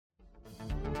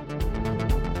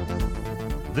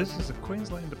This is a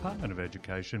Queensland Department of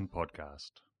Education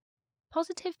podcast.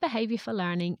 Positive Behaviour for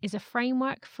Learning is a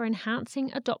framework for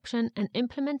enhancing adoption and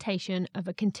implementation of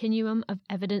a continuum of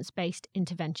evidence-based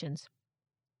interventions.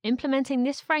 Implementing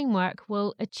this framework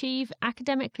will achieve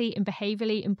academically and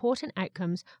behaviourally important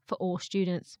outcomes for all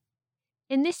students.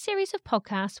 In this series of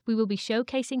podcasts, we will be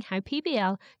showcasing how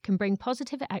PBL can bring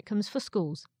positive outcomes for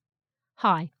schools.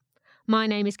 Hi, my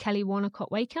name is Kelly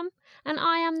Warnacott-Wakeham, and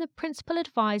I am the Principal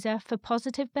Advisor for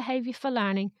Positive Behaviour for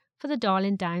Learning for the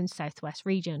Darling Downs Southwest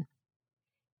region.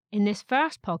 In this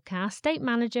first podcast, State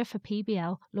Manager for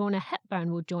PBL, Lorna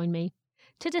Hepburn, will join me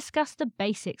to discuss the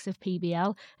basics of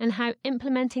PBL and how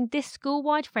implementing this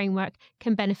school-wide framework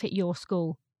can benefit your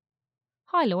school.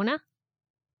 Hi, Lorna.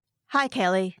 Hi,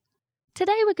 Kelly.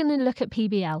 Today we're going to look at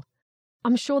PBL.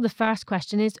 I'm sure the first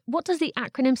question is, what does the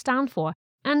acronym stand for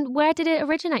and where did it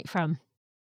originate from?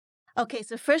 Okay,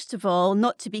 so first of all,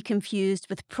 not to be confused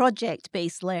with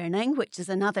project-based learning, which is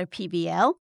another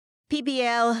PBL.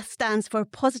 PBL stands for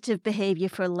Positive Behaviour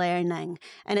for Learning,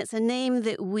 and it's a name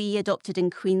that we adopted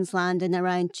in Queensland in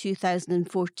around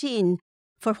 2014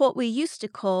 for what we used to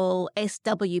call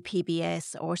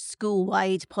SWPBS, or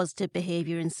School-Wide Positive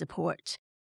Behaviour and Support,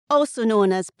 also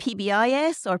known as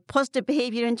PBIS, or Positive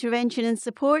Behaviour Intervention and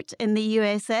Support in the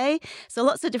USA. So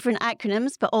lots of different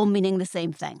acronyms, but all meaning the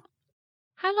same thing.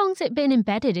 How long's it been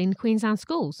embedded in Queensland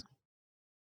schools?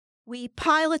 We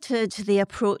piloted the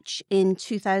approach in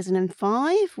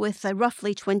 2005 with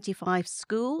roughly 25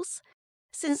 schools.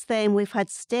 Since then, we've had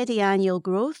steady annual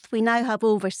growth. We now have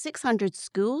over 600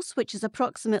 schools, which is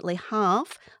approximately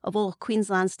half of all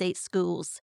Queensland state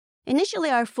schools. Initially,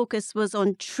 our focus was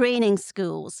on training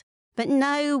schools, but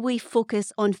now we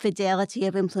focus on fidelity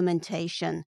of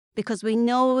implementation because we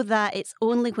know that it's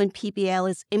only when PBL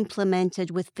is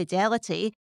implemented with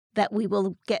fidelity that we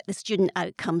will get the student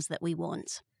outcomes that we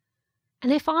want.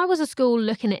 And if I was a school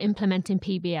looking at implementing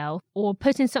PBL or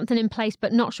putting something in place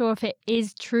but not sure if it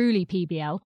is truly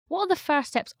PBL, what are the first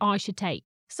steps I should take?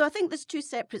 So I think there's two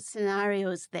separate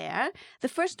scenarios there. The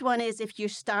first one is if you're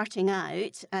starting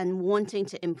out and wanting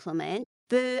to implement.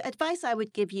 The advice I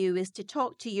would give you is to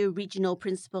talk to your regional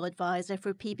principal advisor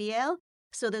for PBL.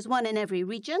 So there's one in every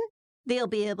region. They'll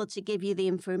be able to give you the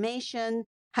information,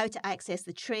 how to access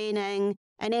the training,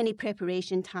 and any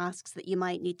preparation tasks that you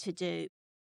might need to do.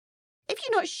 If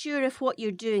you're not sure if what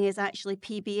you're doing is actually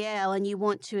PBL and you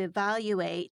want to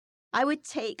evaluate, I would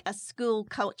take a school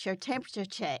culture temperature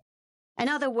check. In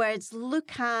other words,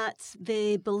 look at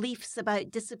the beliefs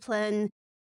about discipline.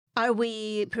 Are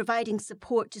we providing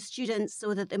support to students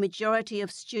so that the majority of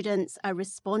students are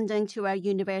responding to our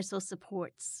universal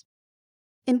supports?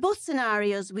 In both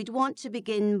scenarios, we'd want to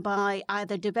begin by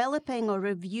either developing or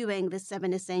reviewing the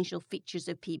 7 essential features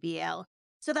of PBL.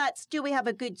 So that's, do we have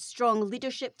a good, strong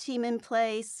leadership team in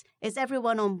place? Is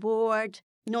everyone on board?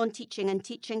 Non-teaching and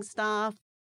teaching staff?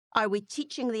 Are we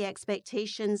teaching the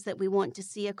expectations that we want to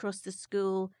see across the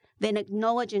school? Then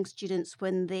acknowledging students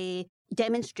when they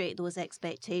demonstrate those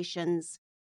expectations.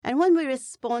 And when we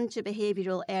respond to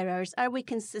behavioural errors, are we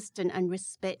consistent and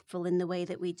respectful in the way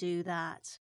that we do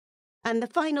that? And the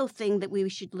final thing that we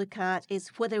should look at is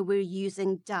whether we're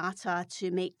using data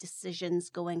to make decisions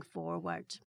going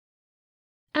forward.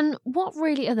 And what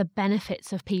really are the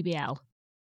benefits of PBL?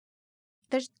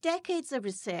 There's decades of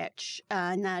research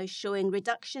now showing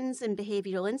reductions in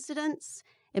behavioural incidents,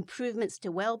 improvements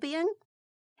to well-being,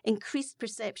 increased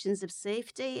perceptions of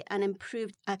safety, and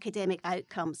improved academic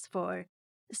outcomes for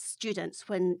students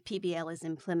when PBL is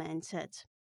implemented.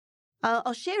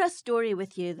 I'll share a story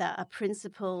with you that a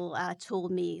principal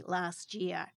told me last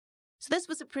year. So this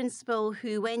was a principal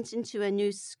who went into a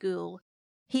new school.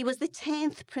 He was the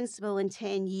 10th principal in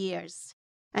 10 years.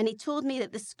 And he told me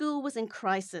that the school was in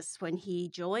crisis when he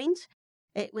joined.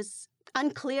 It was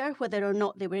unclear whether or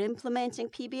not they were implementing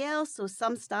PBL. So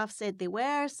some staff said they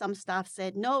were, some staff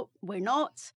said, no, we're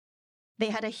not.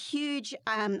 They had a huge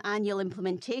annual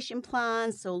implementation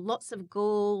plan, so lots of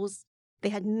goals. They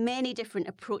had many different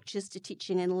approaches to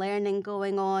teaching and learning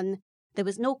going on. There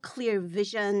was no clear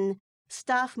vision.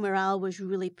 Staff morale was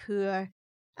really poor.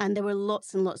 And there were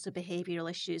lots and lots of behavioural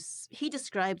issues. He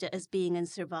described it as being in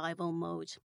survival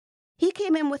mode. He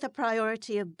came in with a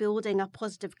priority of building a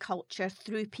positive culture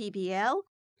through PBL,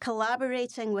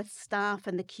 collaborating with staff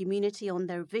and the community on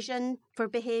their vision for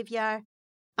behaviour,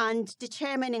 and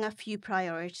determining a few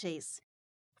priorities,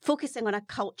 focusing on a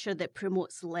culture that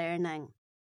promotes learning.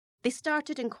 They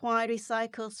started inquiry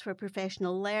cycles for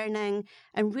professional learning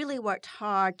and really worked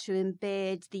hard to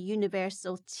embed the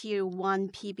universal Tier 1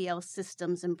 PBL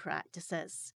systems and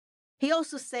practices. He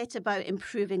also set about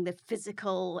improving the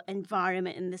physical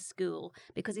environment in the school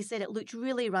because he said it looked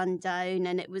really run down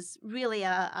and it was really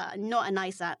not a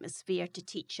nice atmosphere to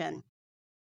teach in.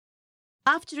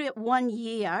 After 1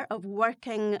 year of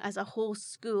working as a whole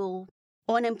school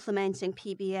on implementing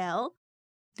PBL,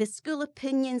 the school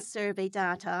opinion survey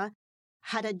data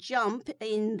had a jump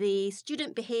in the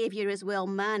student behaviour as well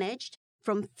managed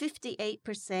from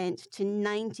 58% to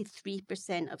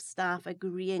 93% of staff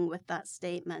agreeing with that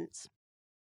statement.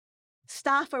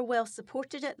 Staff are well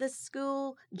supported at this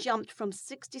school, jumped from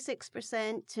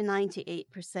 66% to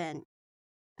 98%.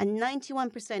 And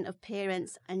 91% of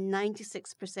parents and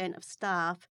 96% of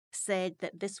staff said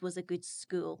that this was a good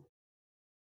school.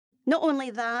 Not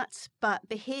only that, but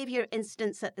behaviour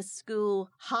incidents at the school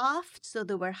halved, so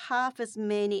there were half as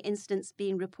many incidents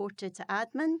being reported to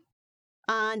admin.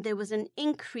 And there was an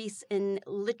increase in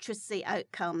literacy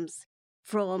outcomes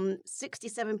from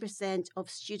 67% of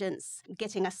students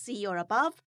getting a C or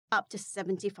above up to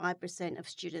 75% of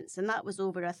students, and that was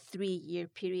over a 3-year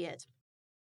period.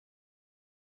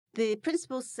 The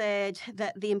principal said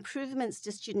that the improvements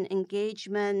to student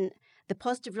engagement, the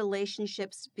positive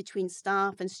relationships between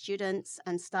staff and students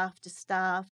and staff to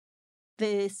staff,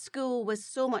 the school was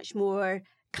so much more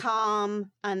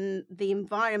calm, and the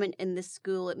environment in the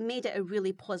school, it made it a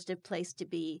really positive place to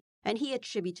be. And he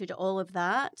attributed all of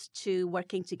that to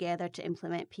working together to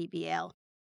implement PBL.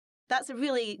 That's a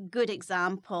really good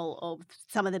example of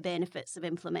some of the benefits of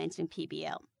implementing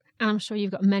PBL. And I'm sure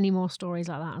you've got many more stories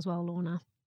like that as well, Lorna.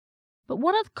 But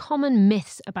what are the common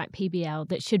myths about PBL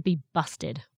that should be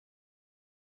busted?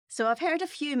 So I've heard a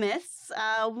few myths.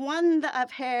 One that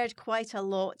I've heard quite a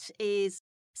lot is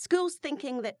schools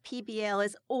thinking that PBL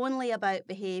is only about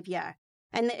behaviour,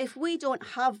 and that if we don't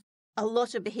have a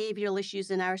lot of behavioural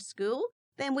issues in our school,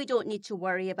 then we don't need to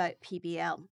worry about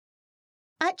PBL.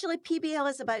 Actually, PBL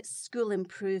is about school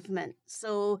improvement.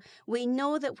 So we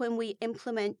know that when we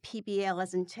implement PBL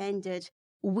as intended,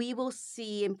 we will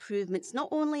see improvements not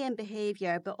only in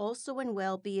behaviour, but also in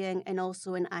well-being and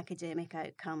also in academic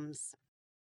outcomes.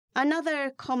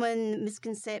 Another common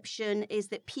misconception is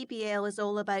that PBL is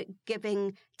all about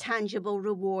giving tangible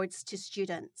rewards to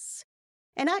students.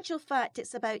 In actual fact,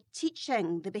 it's about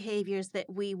teaching the behaviours that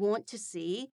we want to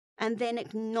see and then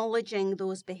acknowledging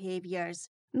those behaviours,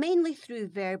 mainly through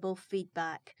verbal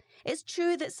feedback. It's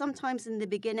true that sometimes in the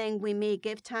beginning we may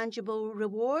give tangible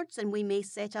rewards and we may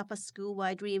set up a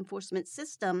school-wide reinforcement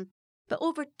system, but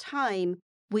over time,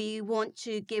 we want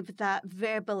to give that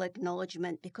verbal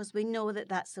acknowledgement because we know that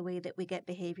that's the way that we get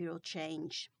behavioural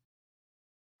change.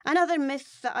 Another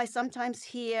myth that I sometimes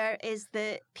hear is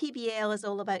that PBL is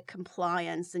all about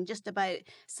compliance and just about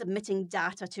submitting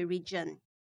data to Region.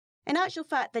 In actual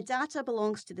fact, the data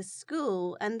belongs to the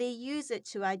school and they use it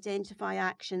to identify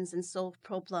actions and solve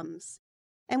problems.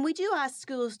 And we do ask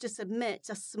schools to submit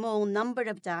a small number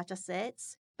of data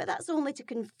sets, but that's only to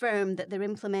confirm that they're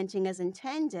implementing as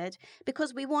intended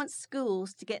because we want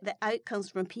schools to get the outcomes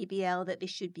from PBL that they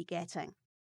should be getting.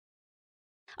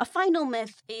 A final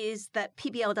myth is that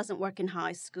PBL doesn't work in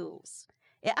high schools.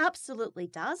 It absolutely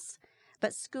does,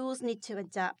 but schools need to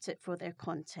adapt it for their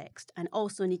context and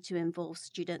also need to involve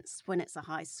students when it's a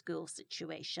high school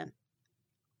situation.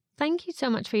 Thank you so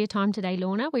much for your time today,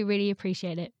 Lorna. We really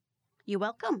appreciate it. You're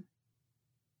welcome.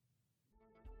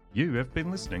 You have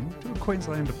been listening to a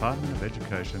Queensland Department of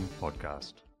Education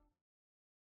podcast.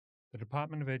 The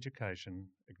Department of Education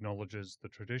acknowledges the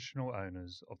traditional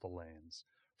owners of the lands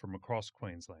from across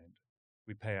Queensland.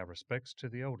 We pay our respects to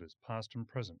the elders, past and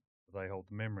present. They hold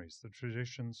the memories, the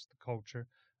traditions, the culture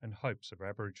and hopes of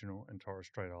Aboriginal and Torres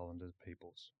Strait Islander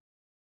peoples.